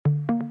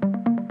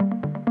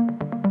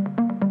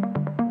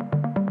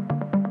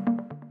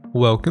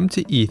Welcome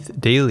to ETH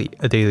Daily,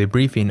 a daily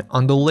briefing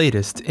on the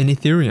latest in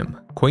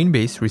Ethereum.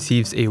 Coinbase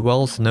receives a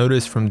Wells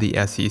notice from the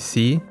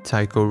SEC,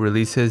 Taiko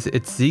releases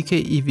its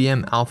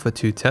ZK-EVM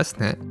Alpha-2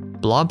 testnet,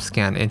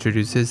 BlobScan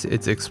introduces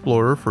its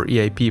Explorer for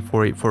EIP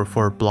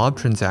 4844 blob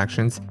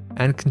transactions,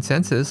 and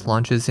Consensus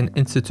launches an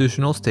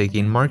institutional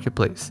staking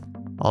marketplace.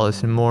 All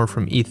this and more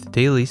from ETH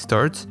Daily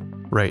starts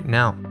right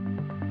now.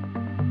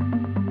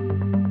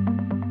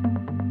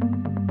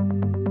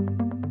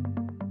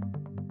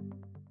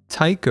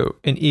 Taiko,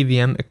 an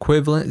EVM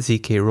equivalent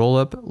ZK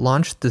rollup,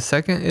 launched the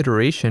second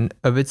iteration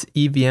of its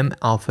EVM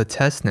Alpha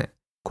testnet.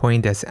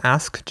 Coined as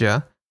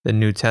AskJa, the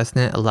new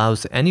testnet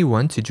allows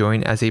anyone to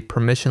join as a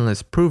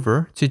permissionless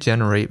prover to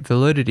generate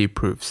validity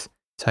proofs.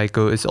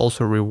 Taiko is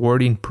also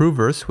rewarding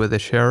provers with a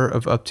share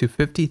of up to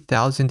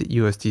 50,000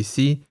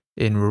 USDC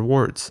in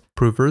rewards.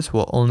 Provers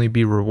will only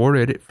be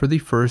rewarded for the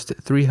first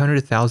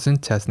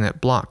 300,000 testnet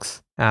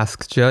blocks.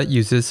 AskJa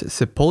uses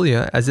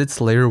Sepolia as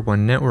its layer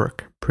 1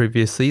 network.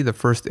 Previously, the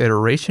first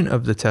iteration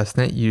of the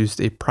testnet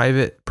used a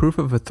private proof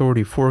of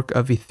authority fork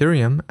of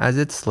Ethereum as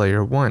its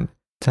layer 1.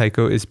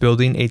 Taiko is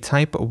building a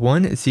Type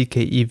 1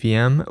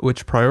 ZK-EVM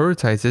which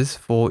prioritizes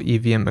full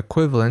EVM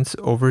equivalence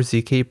over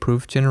ZK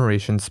proof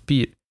generation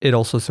speed. It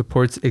also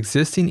supports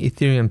existing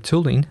Ethereum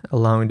tooling,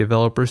 allowing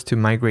developers to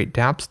migrate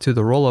dApps to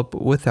the rollup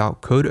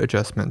without code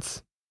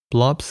adjustments.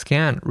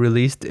 BlobScan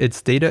released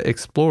its Data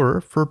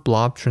Explorer for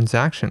blob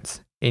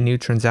transactions, a new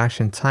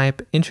transaction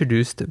type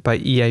introduced by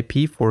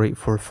EIP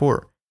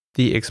 4844.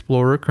 The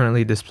Explorer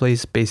currently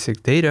displays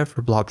basic data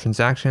for blob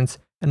transactions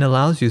and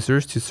allows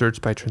users to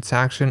search by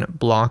transaction,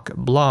 block,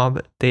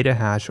 blob, data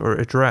hash, or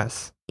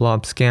address.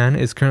 BlobScan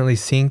is currently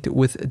synced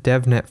with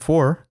DevNet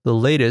 4, the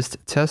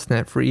latest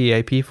testnet for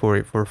EIP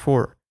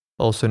 4844.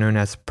 Also known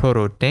as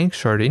proto-dank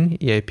sharding,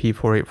 EIP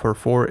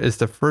 4844 is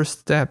the first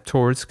step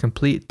towards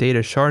complete data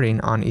sharding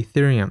on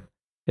Ethereum.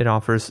 It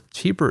offers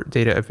cheaper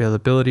data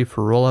availability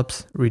for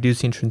rollups,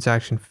 reducing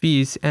transaction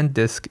fees and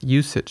disk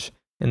usage.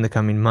 In the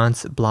coming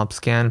months,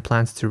 BlobScan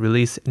plans to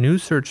release new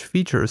search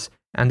features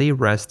and a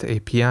REST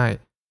API.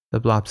 The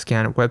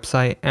BlobScan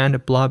website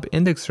and Blob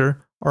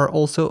indexer are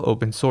also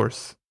open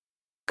source.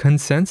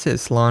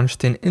 Consensus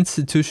launched an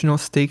institutional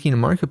staking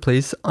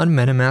marketplace on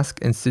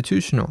MetaMask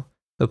Institutional.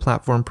 The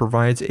platform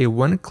provides a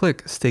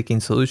one-click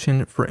staking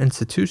solution for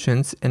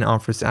institutions and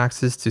offers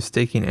access to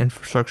staking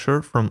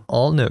infrastructure from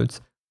all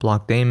nodes,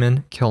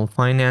 Blockdaemon, Kelm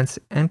Finance,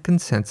 and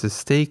Consensus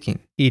Staking.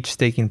 Each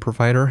staking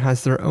provider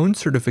has their own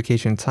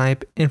certification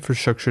type,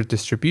 infrastructure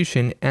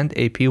distribution, and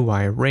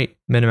APY rate.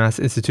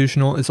 MetaMask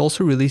Institutional is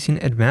also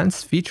releasing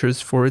advanced features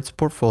for its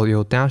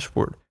portfolio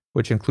dashboard,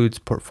 which includes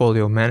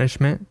portfolio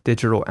management,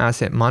 digital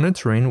asset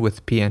monitoring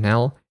with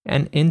PNL,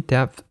 and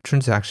in-depth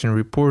transaction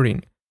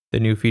reporting. The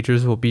new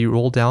features will be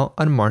rolled out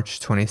on March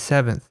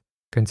 27th.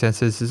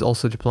 Consensus is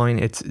also deploying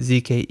its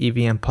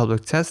ZK-EVM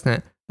public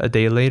testnet a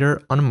day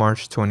later on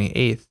March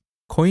 28th.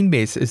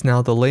 Coinbase is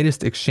now the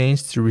latest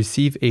exchange to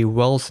receive a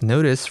Wells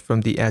notice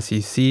from the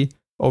SEC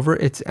over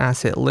its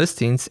asset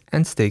listings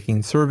and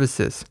staking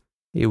services.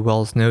 A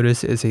Wells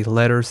notice is a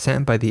letter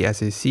sent by the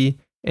SEC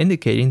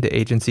indicating the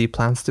agency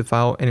plans to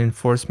file an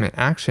enforcement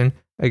action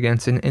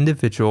against an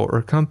individual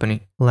or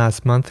company.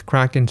 Last month,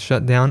 Kraken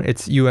shut down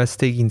its US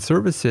staking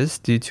services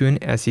due to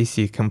an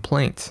SEC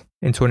complaint.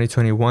 In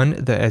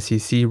 2021, the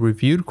SEC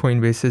reviewed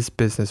Coinbase's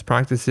business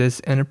practices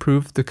and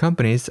approved the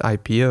company's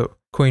IPO.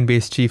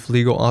 Coinbase Chief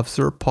Legal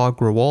Officer Paul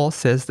Grewal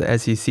says the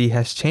SEC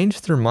has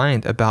changed their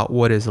mind about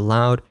what is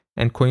allowed,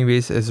 and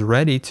Coinbase is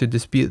ready to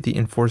dispute the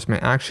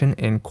enforcement action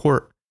in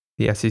court.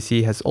 The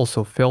SEC has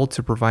also failed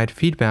to provide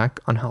feedback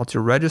on how to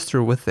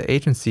register with the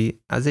agency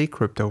as a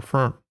crypto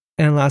firm.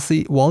 And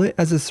lastly, Wallet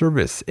as a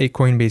Service, a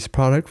Coinbase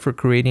product for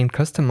creating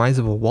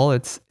customizable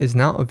wallets, is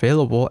now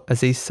available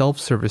as a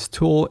self-service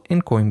tool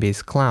in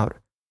Coinbase Cloud.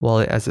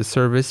 Wallet as a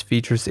Service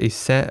features a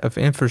set of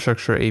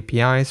infrastructure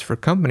APIs for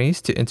companies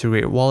to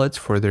integrate wallets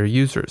for their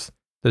users.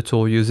 The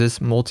tool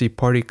uses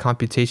multi-party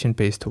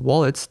computation-based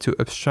wallets to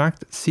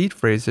abstract seed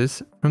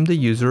phrases from the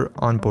user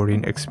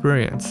onboarding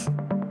experience.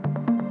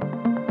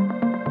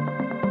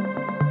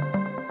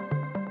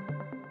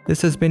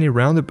 This has been a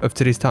roundup of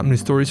today's top news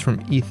stories from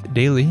ETH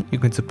Daily. You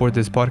can support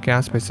this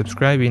podcast by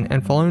subscribing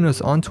and following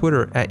us on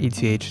Twitter at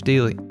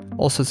ETHDaily.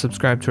 Also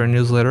subscribe to our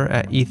newsletter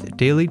at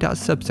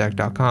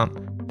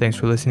ethdaily.substack.com. Thanks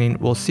for listening.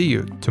 We'll see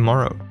you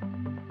tomorrow.